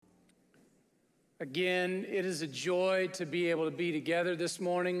Again, it is a joy to be able to be together this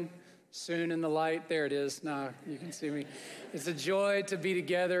morning. Soon in the light, there it is. Now you can see me. It's a joy to be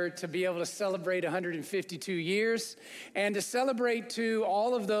together, to be able to celebrate 152 years and to celebrate to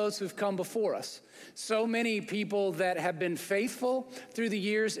all of those who've come before us. So many people that have been faithful through the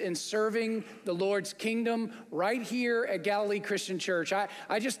years in serving the Lord's kingdom right here at Galilee Christian Church.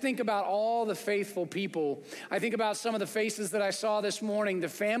 I just think about all the faithful people. I think about some of the faces that I saw this morning, the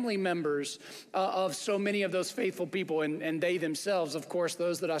family members of so many of those faithful people, and they themselves, of course,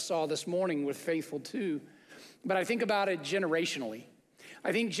 those that I saw this morning were faithful too. But I think about it generationally.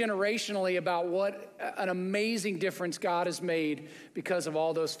 I think generationally about what an amazing difference God has made because of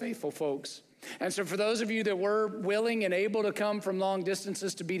all those faithful folks. And so for those of you that were willing and able to come from long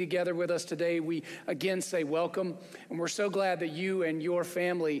distances to be together with us today, we again say welcome. And we're so glad that you and your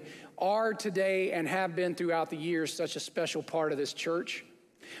family are today and have been throughout the years such a special part of this church.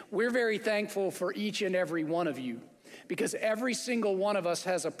 We're very thankful for each and every one of you because every single one of us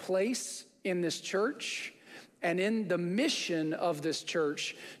has a place in this church and in the mission of this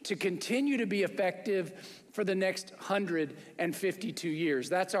church to continue to be effective for the next 152 years.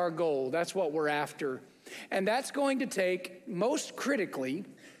 That's our goal. That's what we're after. And that's going to take, most critically,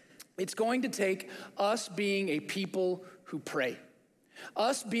 it's going to take us being a people who pray,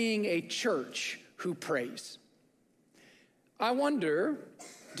 us being a church who prays. I wonder,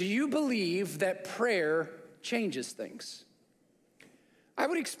 do you believe that prayer changes things? I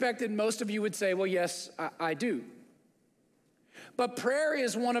would expect that most of you would say, well, yes, I do. But prayer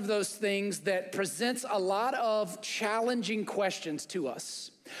is one of those things that presents a lot of challenging questions to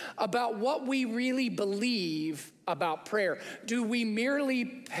us about what we really believe about prayer. Do we merely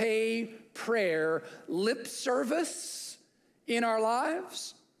pay prayer lip service in our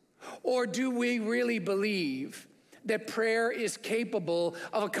lives? Or do we really believe that prayer is capable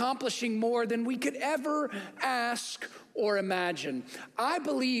of accomplishing more than we could ever ask or imagine? I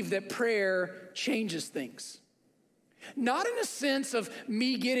believe that prayer changes things. Not in a sense of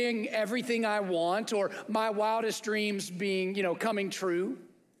me getting everything I want or my wildest dreams being, coming true.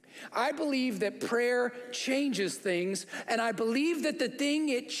 I believe that prayer changes things, and I believe that the thing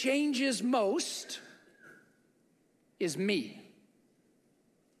it changes most is me.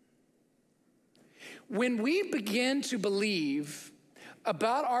 When we begin to believe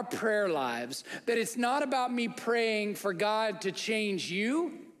about our prayer lives, that it's not about me praying for God to change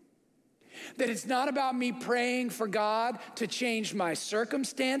you, that it's not about me praying for God to change my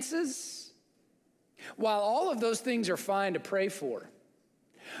circumstances, while all of those things are fine to pray for,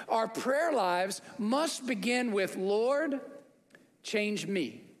 our prayer lives must begin with, Lord, change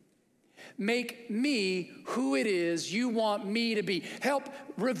me. Make me who it is you want me to be. Help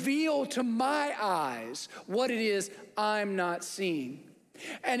reveal to my eyes what it is I'm not seeing.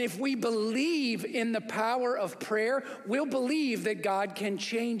 And if we believe in the power of prayer, we'll believe that God can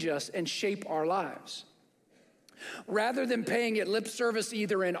change us and shape our lives. Rather than paying it lip service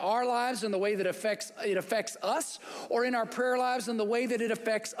either in our lives in the way that it affects us, or in our prayer lives in the way that it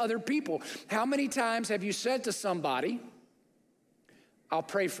affects other people. How many times have you said to somebody, I'll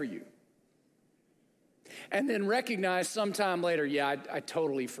pray for you, and then recognize sometime later, I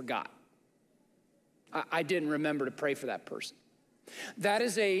totally forgot. I didn't remember to pray for that person. That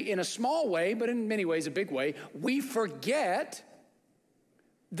is in a small way, but in many ways a big way, we forget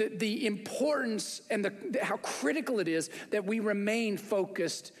the importance and how critical it is that we remain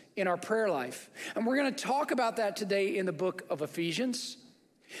focused in our prayer life. And we're going to talk about that today in the book of Ephesians.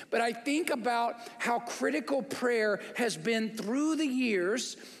 But I think about how critical prayer has been through the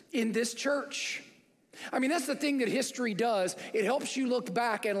years in this church. I mean, that's the thing that history does. It helps you look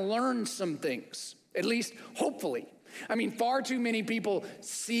back and learn some things, at least hopefully. I mean, far too many people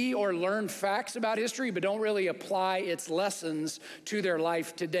see or learn facts about history, but don't really apply its lessons to their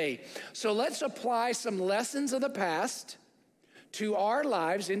life today. So let's apply some lessons of the past to our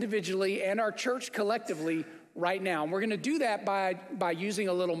lives individually and our church collectively right now. And we're going to do that by using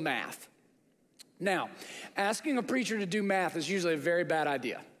a little math. Now, asking a preacher to do math is usually a very bad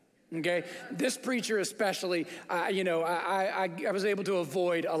idea. Okay, this preacher especially, I was able to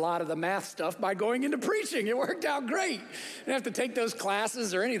avoid a lot of the math stuff by going into preaching. It worked out great. Didn't have to take those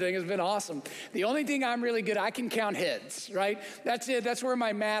classes or anything. It's been awesome. The only thing I'm really good at, I can count heads, right? That's it. That's where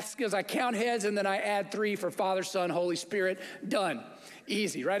my math skills, I count heads and then I add 3 for Father, Son, Holy Spirit. Done.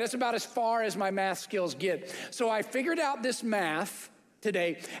 Easy, right? That's about as far as my math skills get. So I figured out this math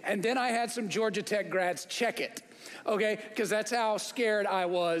today, and then I had some Georgia Tech grads check it. Okay, because that's how scared I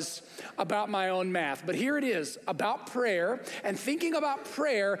was about my own math. But here it is, about prayer and thinking about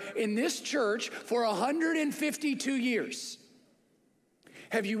prayer in this church for 152 years.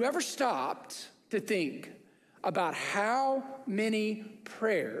 Have you ever stopped to think about how many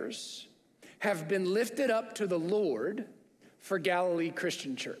prayers have been lifted up to the Lord for Galilee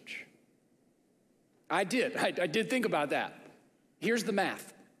Christian Church. I did think about that. Here's the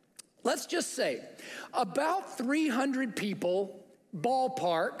math. Let's just say about 300 people,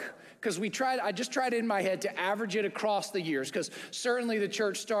 ballpark, because I just tried in my head to average it across the years, because certainly the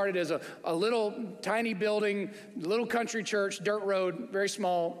church started as a little tiny building, little country church, dirt road, very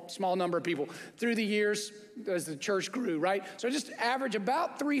small number of people. Through the years, as the church grew, right? So just average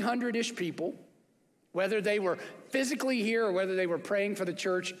about 300-ish people, whether they were physically here or whether they were praying for the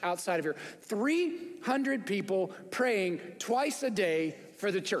church outside of here. 300 people praying twice a day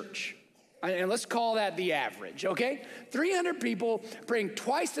for the church. And let's call that the average, okay? 300 people praying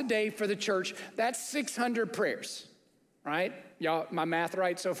twice a day for the church. That's 600 prayers, right? Y'all, my math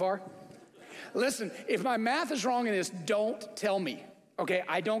right so far? Listen, if my math is wrong in this, don't tell me, okay?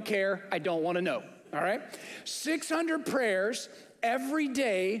 I don't care. I don't want to know, all right? 600 prayers every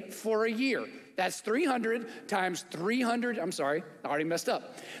day for a year. That's 300 times 300. I'm sorry, I already messed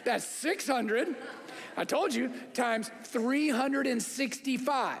up. That's 600, I told you, times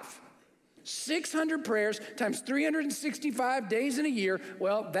 365. 600 prayers times 365 days in a year.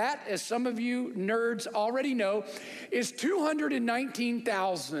 Well, that, as some of you nerds already know, is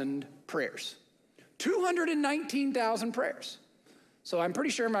 219,000 prayers. 219,000 prayers. So I'm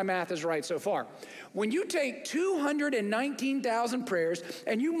pretty sure my math is right so far. When you take 219,000 prayers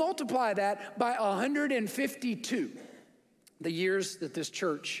and you multiply that by 152, the years that this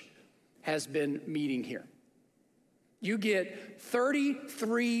church has been meeting here, you get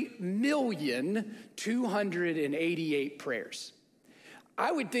 33,288 prayers.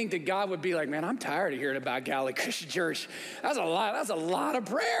 I would think that God would be like, man, I'm tired of hearing about Galilee Christian Church. That's a lot of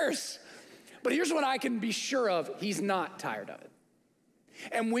prayers. But here's what I can be sure of. He's not tired of it.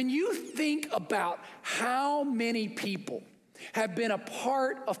 And when you think about how many people have been a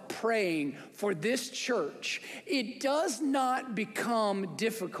part of praying for this church, it does not become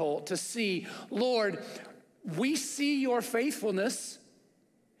difficult to see, Lord, we see your faithfulness,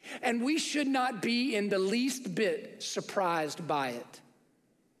 and we should not be in the least bit surprised by it.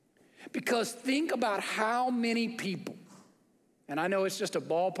 Because think about how many people, and I know it's just a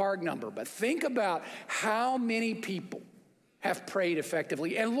ballpark number, but think about how many people have prayed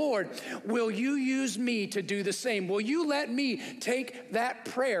effectively. And Lord, will you use me to do the same? Will you let me take that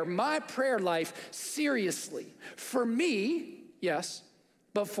prayer, my prayer life, seriously? For me, yes,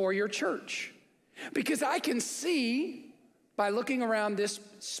 but for your church. Because I can see by looking around this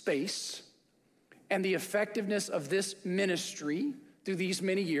space and the effectiveness of this ministry through these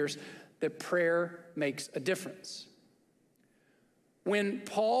many years that prayer makes a difference. When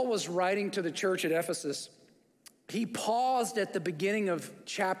Paul was writing to the church at Ephesus, he paused at the beginning of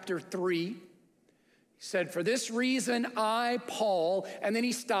chapter 3. He said, for this reason, I, Paul, and then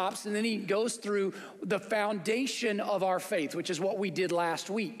he stops and then he goes through the foundation of our faith, which is what we did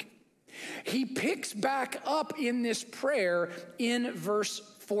last week. He picks back up in this prayer in verse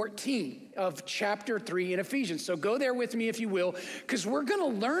 14 of chapter 3 in Ephesians. So go there with me if you will, because we're going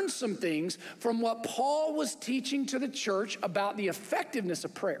to learn some things from what Paul was teaching to the church about the effectiveness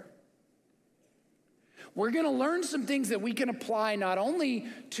of prayer. We're going to learn some things that we can apply not only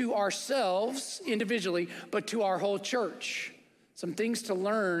to ourselves individually, but to our whole church. Some things to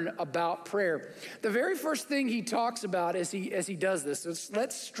learn about prayer. The very first thing he talks about as he does this is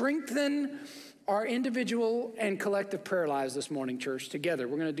let's strengthen our individual and collective prayer lives this morning, church, together.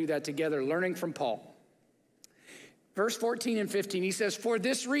 We're going to do that together, learning from Paul. Verse 14 and 15, he says, for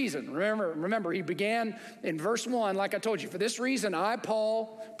this reason, remember, he began in verse 1, like I told you, for this reason, I,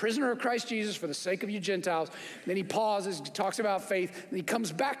 Paul, prisoner of Christ Jesus, for the sake of you Gentiles. And then he pauses, he talks about faith, and he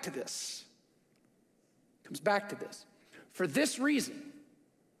comes back to this. For this reason,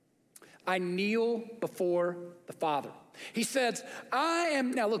 I kneel before the Father. He says,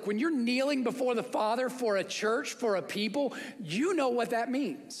 now look, when you're kneeling before the Father for a church, for a people, you know what that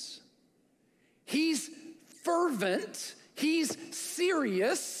means. He's fervent, he's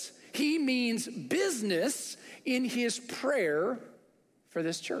serious, he means business in his prayer for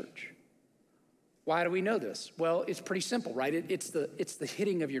this church. Why do we know this? Well, it's pretty simple, right? It's the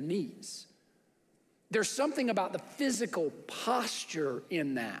hitting of your knees. There's something about the physical posture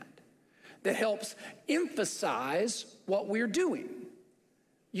in that helps emphasize what we're doing.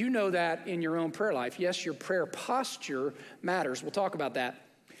 You know that in your own prayer life. Yes, your prayer posture matters. We'll talk about that.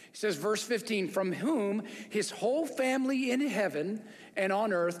 He says, verse 15, from whom his whole family in heaven and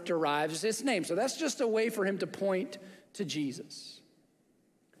on earth derives its name. So that's just a way for him to point to Jesus.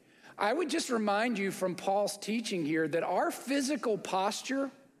 I would just remind you from Paul's teaching here that our physical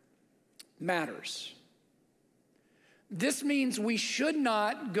posture matters. This means we should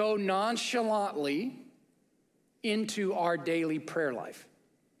not go nonchalantly into our daily prayer life.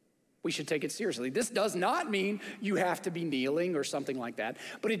 We should take it seriously. This does not mean you have to be kneeling or something like that,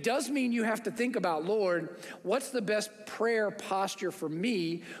 but it does mean you have to think about, Lord, what's the best prayer posture for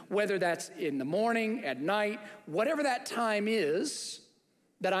me, whether that's in the morning, at night, whatever that time is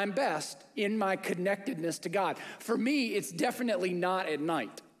that I'm best in my connectedness to God. For me, it's definitely not at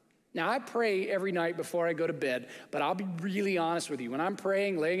night. Now, I pray every night before I go to bed, but I'll be really honest with you. When I'm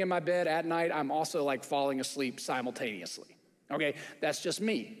praying, laying in my bed at night, I'm also like falling asleep simultaneously. Okay, that's just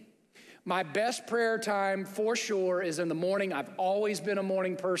me. My best prayer time for sure is in the morning. I've always been a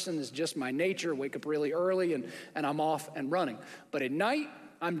morning person. It's just my nature. Wake up really early and I'm off and running. But at night,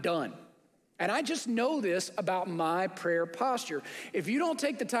 I'm done. And I just know this about my prayer posture. If you don't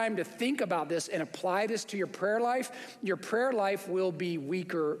take the time to think about this and apply this to your prayer life will be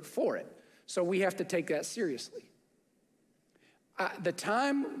weaker for it. So we have to take that seriously.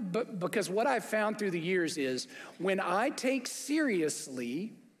 Because what I've found through the years is when I take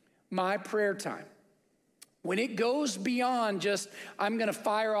seriously my prayer time, when it goes beyond just, I'm going to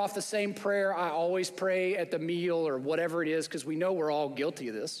fire off the same prayer I always pray at the meal or whatever it is, because we know we're all guilty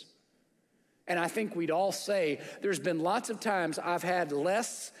of this. And I think we'd all say there's been lots of times I've had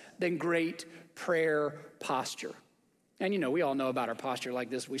less than great prayer posture. And we all know about our posture like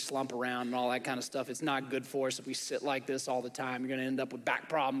this. We slump around and all that kind of stuff. It's not good for us if we sit like this all the time. You're going to end up with back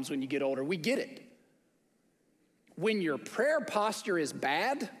problems when you get older. We get it. When your prayer posture is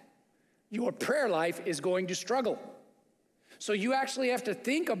bad, your prayer life is going to struggle. So you actually have to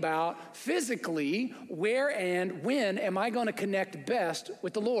think about physically where and when am I going to connect best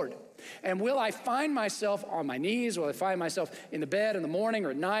with the Lord? And will I find myself on my knees? Will I find myself in the bed in the morning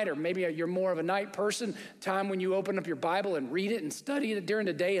or at night? Or maybe you're more of a night person, time when you open up your Bible and read it and study it during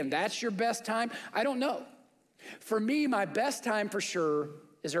the day, and that's your best time? I don't know. For me, my best time for sure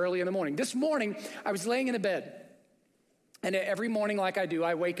is early in the morning. This morning, I was laying in the bed. And every morning, like I do,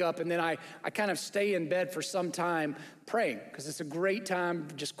 I wake up and then I kind of stay in bed for some time praying, because it's a great time,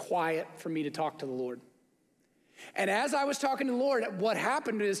 just quiet for me to talk to the Lord. And as I was talking to the Lord, what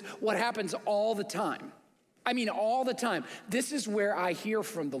happened is what happens all the time. I mean, all the time. This is where I hear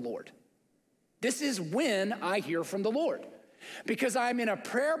from the Lord. This is when I hear from the Lord, because I'm in a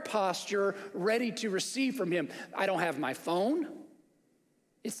prayer posture ready to receive from him. I don't have my phone.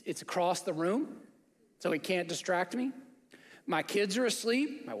 It's across the room, so it can't distract me. My kids are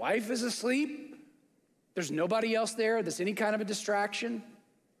asleep. My wife is asleep. There's nobody else there that's any kind of a distraction.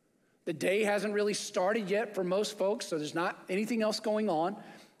 The day hasn't really started yet for most folks, so there's not anything else going on,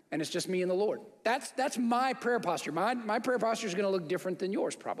 and it's just me and the Lord. That's my prayer posture. My prayer posture is going to look different than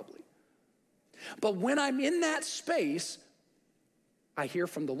yours probably. But when I'm in that space, I hear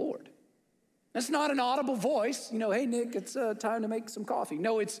from the Lord. That's not an audible voice. Hey, Nick, it's time to make some coffee.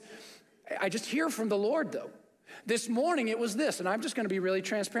 No, I just hear from the Lord, though. This morning it was this, and I'm just going to be really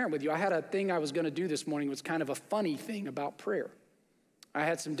transparent with you. I had a thing I was going to do this morning. It was kind of a funny thing about prayer. I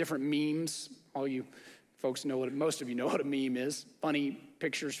had some different memes. All you folks know most of you know what a meme is. Funny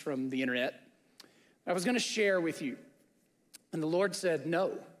pictures from the internet. I was going to share with you. And the Lord said,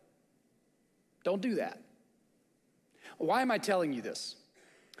 no, don't do that. Why am I telling you this?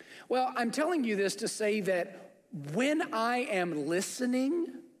 Well, I'm telling you this to say that when I am listening,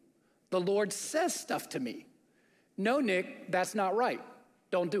 the Lord says stuff to me. No, Nick, that's not right.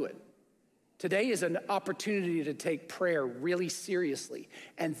 Don't do it. Today is an opportunity to take prayer really seriously,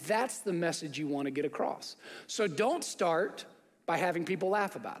 and that's the message you want to get across. So don't start by having people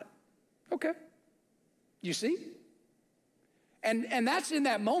laugh about it. Okay. You see? And that's in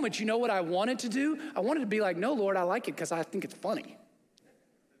that moment. You know what I wanted to do? I wanted to be like, no, Lord, I like it because I think it's funny.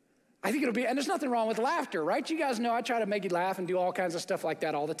 I think it'll be, and there's nothing wrong with laughter, right? You guys know I try to make you laugh and do all kinds of stuff like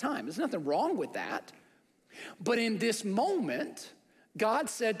that all the time. There's nothing wrong with that. But in this moment, God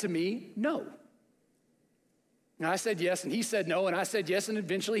said to me, no. And I said yes, and he said no, and I said yes, and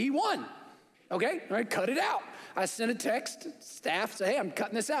eventually he won. Okay, all right, cut it out. I sent a text, staff, say, hey, I'm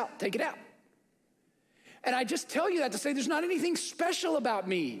cutting this out, take it out. And I just tell you that to say there's not anything special about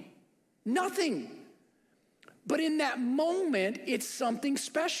me, nothing. But in that moment, it's something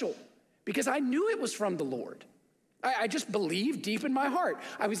special because I knew it was from the Lord. I just believed deep in my heart.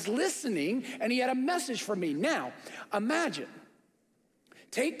 I was listening, and he had a message for me. Now, imagine,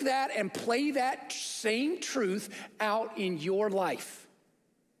 take that and play that same truth out in your life.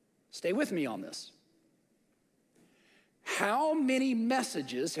 Stay with me on this. How many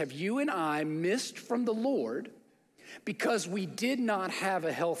messages have you and I missed from the Lord because we did not have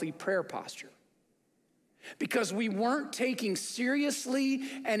a healthy prayer posture? because we weren't taking seriously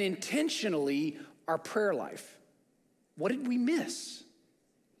and intentionally our prayer life. What did we miss?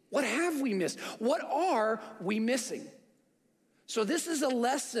 What have we missed? What are we missing? So this is a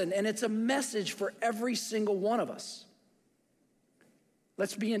lesson, and it's a message for every single one of us.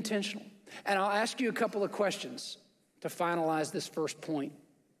 Let's be intentional. And I'll ask you a couple of questions to finalize this first point.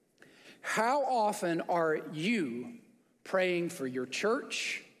 How often are you praying for your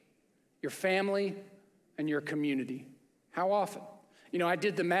church, your family, and your community? How often? You know, I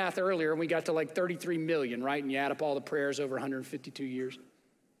did the math earlier, and we got to like 33 million, right? And you add up all the prayers over 152 years.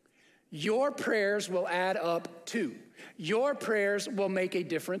 Your prayers will add up too. Your prayers will make a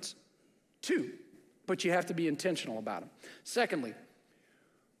difference too, but you have to be intentional about them. Secondly,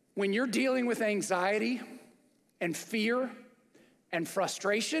 when you're dealing with anxiety and fear and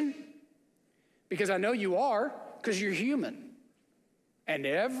frustration, because I know you are, because you're human, and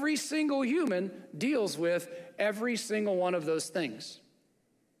every single human deals with every single one of those things.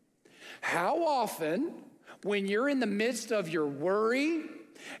 How often, when you're in the midst of your worry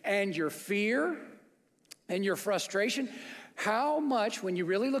and your fear and your frustration, how much, when you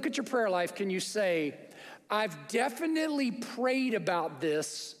really look at your prayer life, can you say, I've definitely prayed about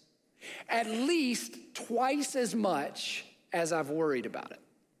this at least twice as much as I've worried about it?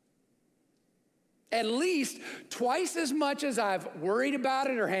 At least twice as much as I've worried about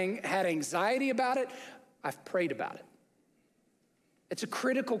it or had anxiety about it, I've prayed about it. It's a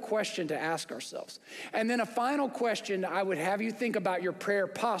critical question to ask ourselves. And then a final question, I would have you think about your prayer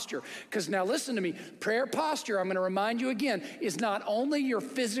posture. Because now listen to me, prayer posture, I'm going to remind you again, is not only your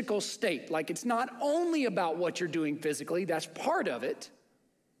physical state. Like, it's not only about what you're doing physically, that's part of it.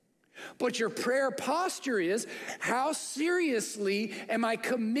 But your prayer posture is, how seriously am I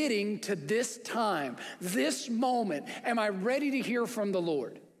committing to this time, this moment? Am I ready to hear from the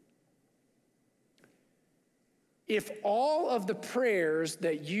Lord? If all of the prayers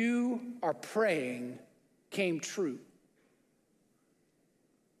that you are praying came true,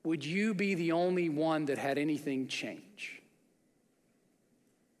 would you be the only one that had anything change?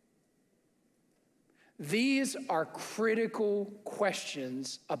 These are critical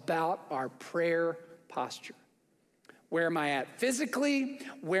questions about our prayer posture. Where am I at physically?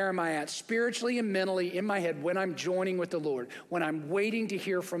 Where am I at spiritually and mentally in my head when I'm joining with the Lord, when I'm waiting to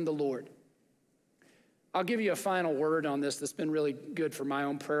hear from the Lord? I'll give you a final word on this that's been really good for my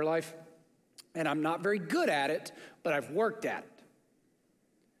own prayer life. And I'm not very good at it, but I've worked at it.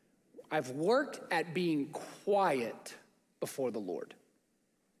 I've worked at being quiet before the Lord.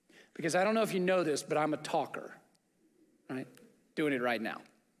 Because I don't know if you know this, but I'm a talker, right? Doing it right now.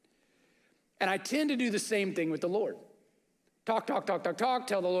 And I tend to do the same thing with the Lord. Talk,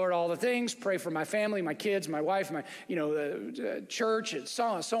 tell the Lord all the things, pray for my family, my kids, my wife, my church, and so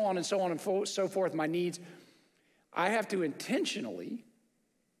on and so forth, my needs. I have to intentionally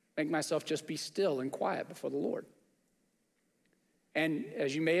make myself just be still and quiet before the Lord. And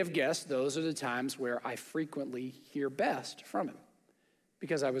as you may have guessed, those are the times where I frequently hear best from him,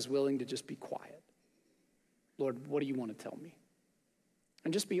 because I was willing to just be quiet. Lord, what do you want to tell me?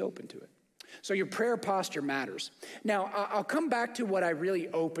 And just be open to it. So your prayer posture matters. Now, I'll come back to what I really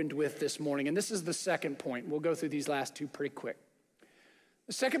opened with this morning, and this is the second point. We'll go through these last two pretty quick.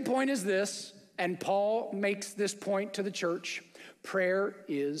 The second point is this, and Paul makes this point to the church: prayer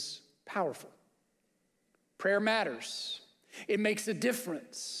is powerful. Prayer matters. It makes a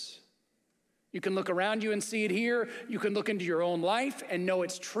difference. You can look around you and see it here. You can look into your own life and know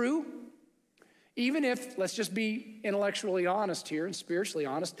it's true. Even if, let's just be intellectually honest here and spiritually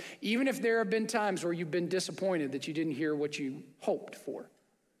honest, even if there have been times where you've been disappointed that you didn't hear what you hoped for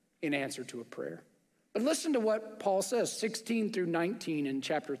in answer to a prayer. But listen to what Paul says, 16 through 19 in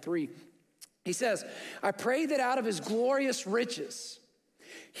chapter 3. He says, I pray that out of his glorious riches,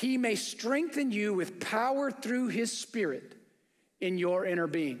 he may strengthen you with power through his Spirit in your inner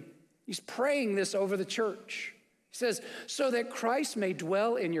being. He's praying this over the church. He says, so that Christ may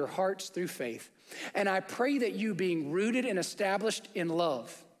dwell in your hearts through faith. And I pray that you, being rooted and established in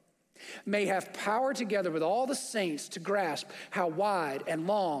love, may have power together with all the saints to grasp how wide and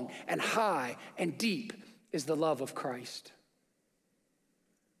long and high and deep is the love of Christ.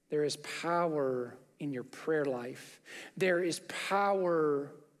 There is power in your prayer life. There is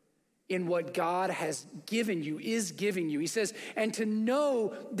power in what God has given you, is giving you. He says, and to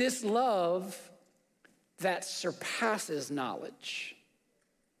know this love that surpasses knowledge.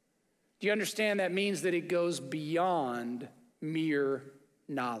 Do you understand that means that it goes beyond mere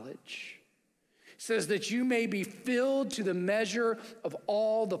knowledge? It says that you may be filled to the measure of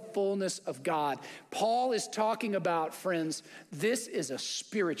all the fullness of God. Paul is talking about, friends, this is a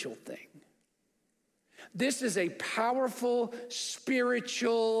spiritual thing. This is a powerful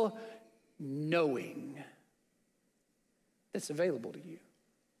spiritual knowing that's available to you.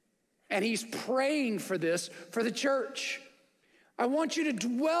 And he's praying for this for the church. I want you to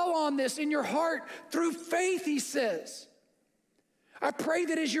dwell on this in your heart through faith, he says. I pray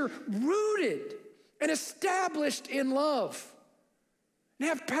that as you're rooted and established in love, and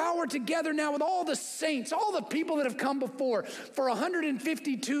have power together now with all the saints, all the people that have come before for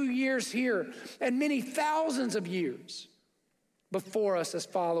 152 years here and many thousands of years before us as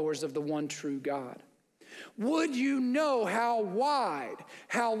followers of the one true God. Would you know how wide,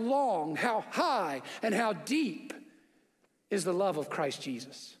 how long, how high, and how deep is the love of Christ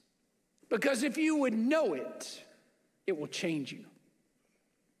Jesus? Because if you would know it, it will change you.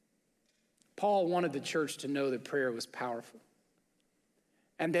 Paul wanted the church to know that prayer was powerful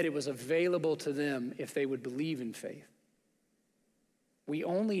and that it was available to them if they would believe in faith. We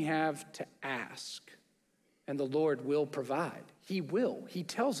only have to ask, and the Lord will provide. He will. He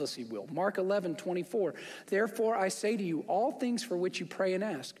tells us he will. Mark 11:24. Therefore, I say to you, all things for which you pray and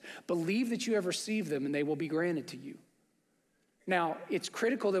ask, believe that you have received them and they will be granted to you. Now, it's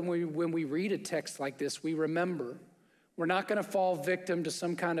critical that when we read a text like this, we remember we're not going to fall victim to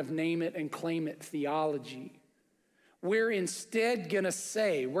some kind of name it and claim it theology. We're instead going to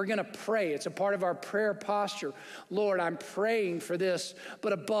say, we're going to pray. It's a part of our prayer posture. Lord, I'm praying for this,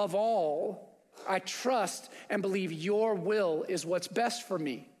 but above all, I trust and believe your will is what's best for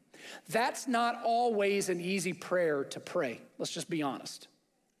me. That's not always an easy prayer to pray. Let's just be honest.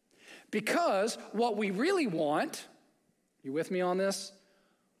 Because what we really want, you with me on this?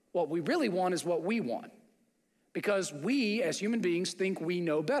 What we really want is what we want. Because we, as human beings, think we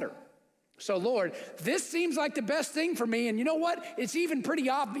know better. So, Lord, this seems like the best thing for me, and you know what? It's even pretty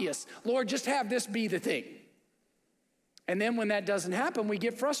obvious. Lord, just have this be the thing. And then when that doesn't happen, we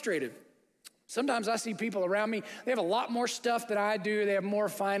get frustrated. Sometimes I see people around me, they have a lot more stuff than I do. They have more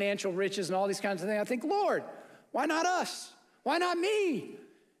financial riches and all these kinds of things. I think, Lord, why not us? Why not me?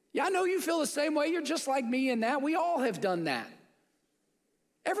 Yeah, I know you feel the same way. You're just like me in that. We all have done that.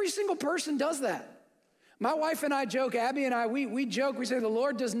 Every single person does that. My wife and I joke, Abby and I, we joke, we say the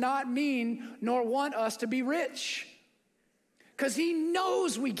Lord does not mean nor want us to be rich because he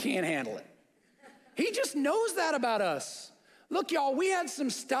knows we can't handle it. He just knows that about us. Look, y'all, we had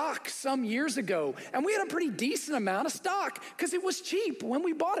some stock some years ago, and we had a pretty decent amount of stock because it was cheap when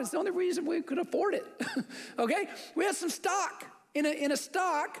we bought it. It's the only reason we could afford it, okay? We had some stock in a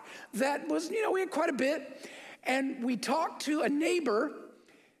stock that was, we had quite a bit, and we talked to a neighbor.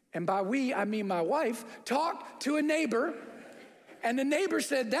 And by we, I mean my wife, talked to a neighbor, and the neighbor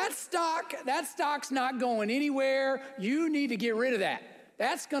said, that stock's not going anywhere. You need to get rid of that.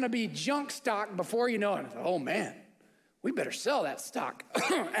 That's going to be junk stock before you know it. I thought, oh, man, we better sell that stock,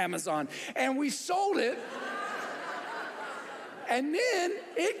 Amazon. And we sold it, and then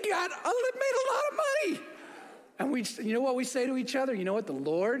it made a lot of money. And you know what we say to each other? You know what? The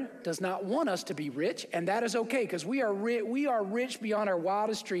Lord does not want us to be rich, and that is okay because we are rich beyond our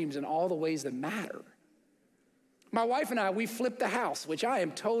wildest dreams in all the ways that matter. My wife and I, we flipped the house, which I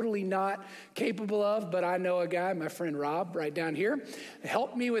am totally not capable of, but I know a guy, my friend Rob, right down here,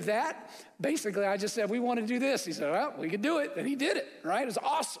 helped me with that. Basically, I just said, we want to do this. He said, well, we could do it, and he did it, right? It was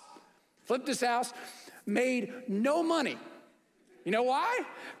awesome. Flipped this house, made no money. You know why?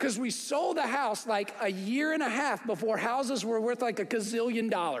 Because we sold the house like a year and a half before houses were worth like $1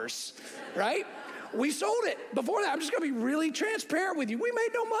 gazillion, right? We sold it before that. I'm just going to be really transparent with you. We made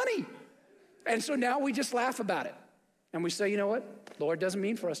no money. And so now we just laugh about it. And we say, you know what? Lord doesn't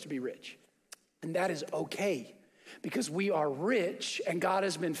mean for us to be rich. And that is okay because we are rich and God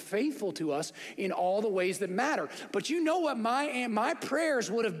has been faithful to us in all the ways that matter. But you know what my prayers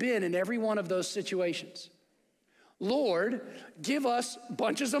would have been in every one of those situations? Lord, give us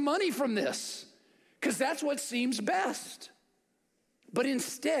bunches of money from this because that's what seems best. But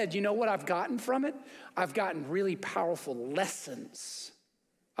instead, you know what I've gotten from it? I've gotten really powerful lessons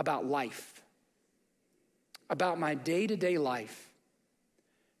about life, about my day-to-day life,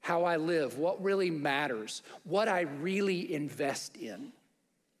 how I live, what really matters, what I really invest in.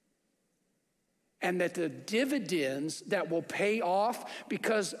 And that the dividends that will pay off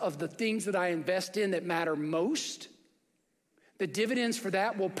because of the things that I invest in that matter most, the dividends for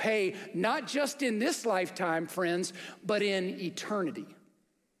that will pay not just in this lifetime, friends, but in eternity.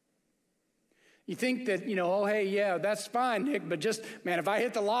 You think that, oh, hey, yeah, that's fine, Nick, but just, man, if I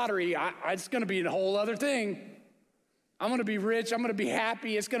hit the lottery, it's going to be a whole other thing. I'm going to be rich. I'm going to be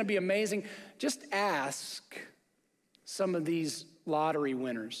happy. It's going to be amazing. Just ask some of these lottery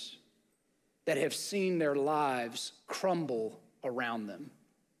winners that have seen their lives crumble around them.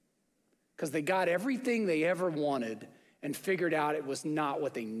 because they got everything they ever wanted and figured out it was not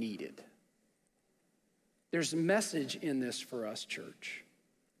what they needed. There's a message in this for us, church.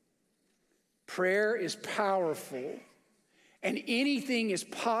 Prayer is powerful, and anything is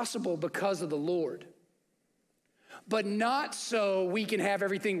possible because of the Lord. But not so we can have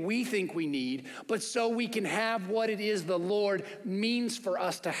everything we think we need, but so we can have what it is the Lord means for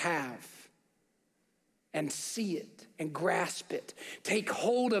us to have. And see it and grasp it. Take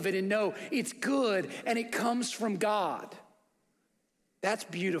hold of it and know it's good and it comes from God. That's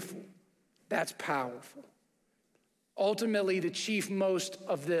beautiful. That's powerful. Ultimately, the chief most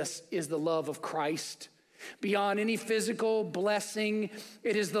of this is the love of Christ. Beyond any physical blessing,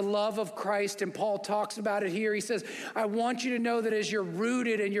 it is the love of Christ. And Paul talks about it here. He says, I want you to know that as you're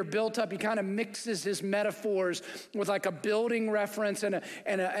rooted and you're built up, he kind of mixes his metaphors with like a building reference and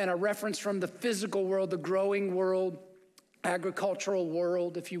a reference from the physical world, the growing world, agricultural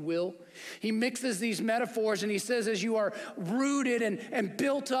world, if you will. He mixes these metaphors and he says, as you are rooted and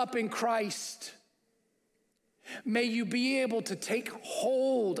built up in Christ, may you be able to take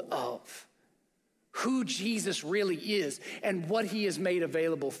hold of who Jesus really is and what he has made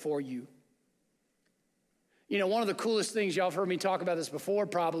available for you. You know, one of the coolest things, y'all have heard me talk about this before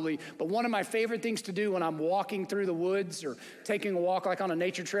probably, but one of my favorite things to do when I'm walking through the woods or taking a walk like on a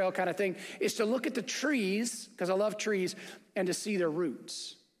nature trail kind of thing is to look at the trees, because I love trees, and to see their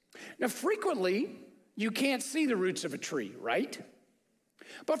roots. Now, frequently, you can't see the roots of a tree, right?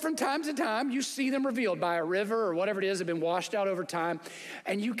 But from time to time, you see them revealed by a river or whatever it is, have been washed out over time,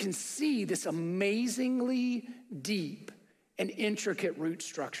 and you can see this amazingly deep and intricate root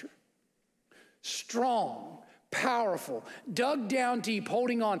structure. Strong, powerful, dug down deep,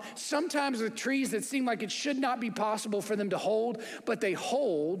 holding on. Sometimes with trees that seem like it should not be possible for them to hold, but they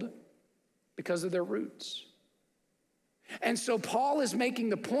hold because of their roots. And so Paul is making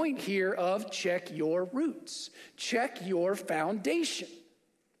the point here of check your roots, check your foundation.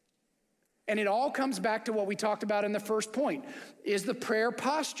 And it all comes back to what we talked about in the first point. Is the prayer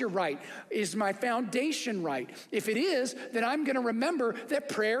posture right? Is my foundation right? If it is, then I'm going to remember that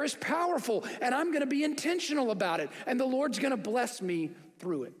prayer is powerful and I'm going to be intentional about it. And the Lord's going to bless me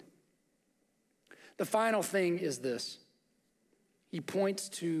through it. The final thing is this. He points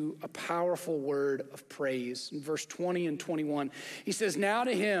to a powerful word of praise. In verse 20 and 21, he says, now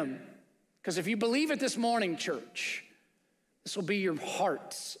to him, because if you believe it this morning, church, this will be your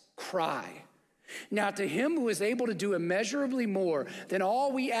heart's cry. Now to him who is able to do immeasurably more than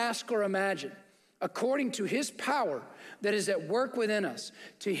all we ask or imagine, according to his power that is at work within us,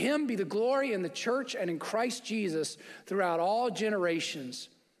 to him be the glory in the church and in Christ Jesus throughout all generations,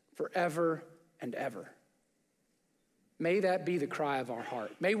 forever and ever. May that be the cry of our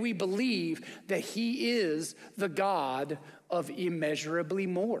heart. May we believe that he is the God of immeasurably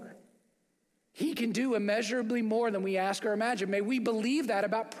more. He can do immeasurably more than we ask or imagine. May we believe that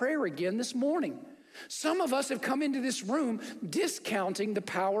about prayer again this morning. Some of us have come into this room discounting the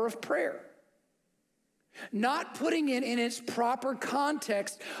power of prayer, not putting it in its proper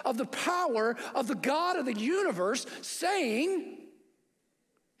context of the power of the God of the universe saying,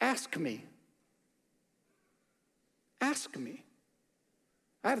 ask me. Ask me.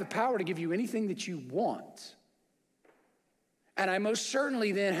 I have the power to give you anything that you want. And I most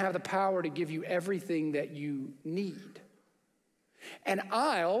certainly then have the power to give you everything that you need. And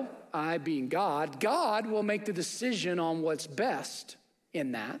I being God will make the decision on what's best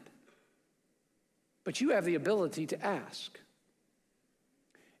in that. But you have the ability to ask.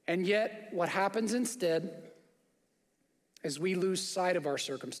 And yet, what happens instead is we lose sight of our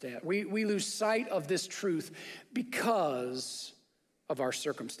circumstance. We lose sight of this truth because of our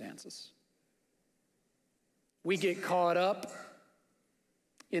circumstances. We get caught up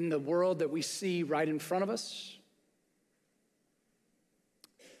in the world that we see right in front of us.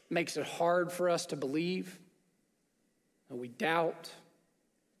 Makes it hard for us to believe. We doubt.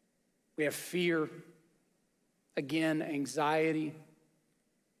 We have fear. Again, anxiety.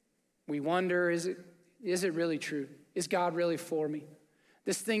 We wonder, is it really true? Is God really for me?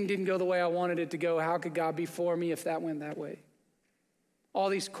 This thing didn't go the way I wanted it to go. How could God be for me if that went that way? All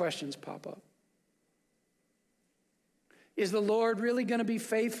these questions pop up. Is the Lord really going to be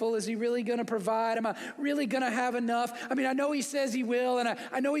faithful? Is he really going to provide? Am I really going to have enough? I mean, I know he says he will, and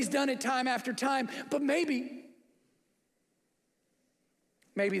I know he's done it time after time, but maybe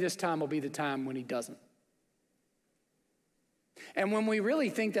this time will be the time when he doesn't. And when we really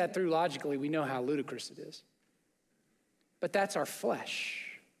think that through logically, we know how ludicrous it is. But that's our flesh.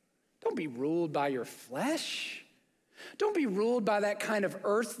 Don't be ruled by your flesh. Don't be ruled by that kind of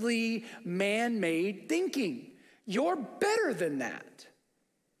earthly, man-made thinking. You're better than that.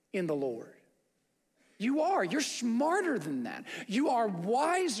 in the Lord. You are. You're smarter than that. You are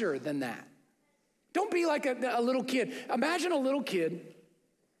wiser than that. Don't be like a little kid. Imagine a little kid,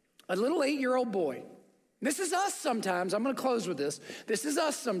 a little 8-year-old boy. This is us sometimes. I'm going to close with this. This is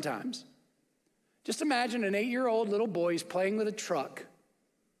us sometimes. Just imagine an 8-year-old little boy is playing with a truck,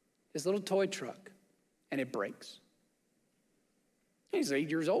 his little toy truck, and it breaks. He's 8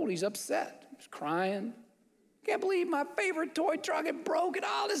 years old. He's upset. He's crying. Can't believe my favorite toy truck, it broke. And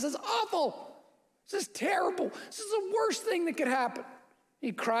oh, this is awful. This is terrible. This is the worst thing that could happen.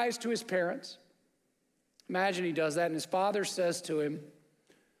 He cries to his parents. Imagine he does that, and his father says to him,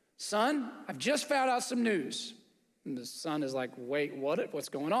 son, I've just found out some news. And the son is like, wait, what? What's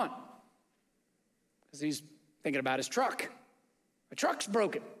going on? Because he's thinking about his truck. The truck's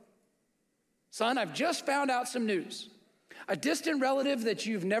broken. Son, I've just found out some news. A distant relative that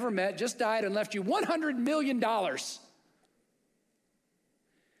you've never met just died and left you $100 million.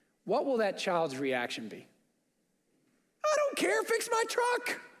 What will that child's reaction be? I don't care, fix my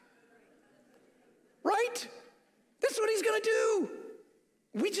truck. Right? That's what he's going to do.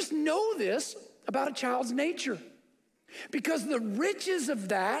 We just know this about a child's nature. Because the riches of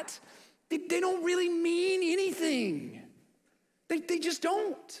that, they don't really mean anything. They just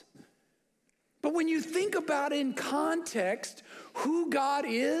don't. But when you think about in context who God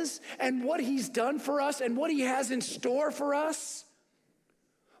is and what he's done for us and what he has in store for us,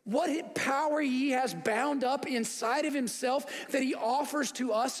 what power he has bound up inside of himself that he offers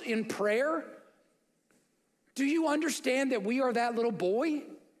to us in prayer, do you understand that we are that little boy?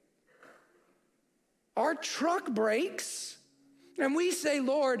 Our truck breaks, and we say,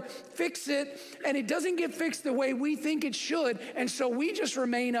 Lord, fix it, and it doesn't get fixed the way we think it should, and so we just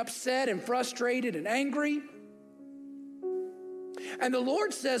remain upset and frustrated and angry. And the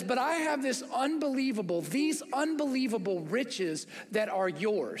Lord says, but I have these unbelievable riches that are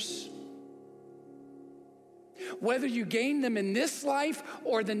yours. Whether you gain them in this life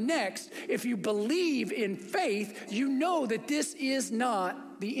or the next, if you believe in faith, you know that this is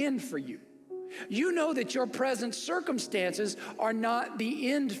not the end for you. You know that your present circumstances are not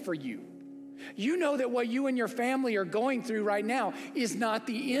the end for you. You know that what you and your family are going through right now is not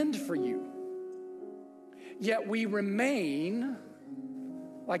the end for you. Yet we remain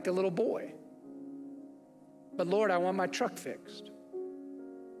like the little boy. But Lord, I want my truck fixed.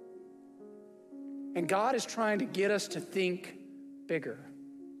 And God is trying to get us to think bigger.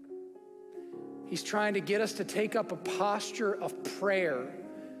 He's trying to get us to take up a posture of prayer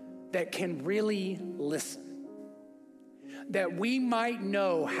that can really listen. That we might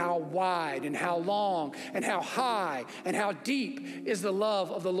know how wide and how long and how high and how deep is the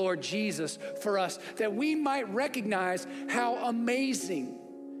love of the Lord Jesus for us. That we might recognize how amazing,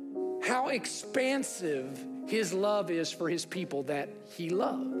 how expansive his love is for his people that he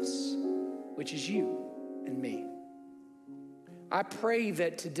loves, which is you and me. I pray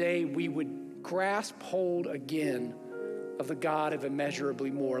that today we would grasp hold again of the God of immeasurably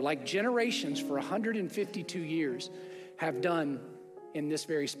more, like generations for 152 years have done in this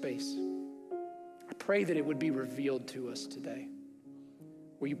very space. I pray that it would be revealed to us today.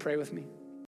 Will you pray with me?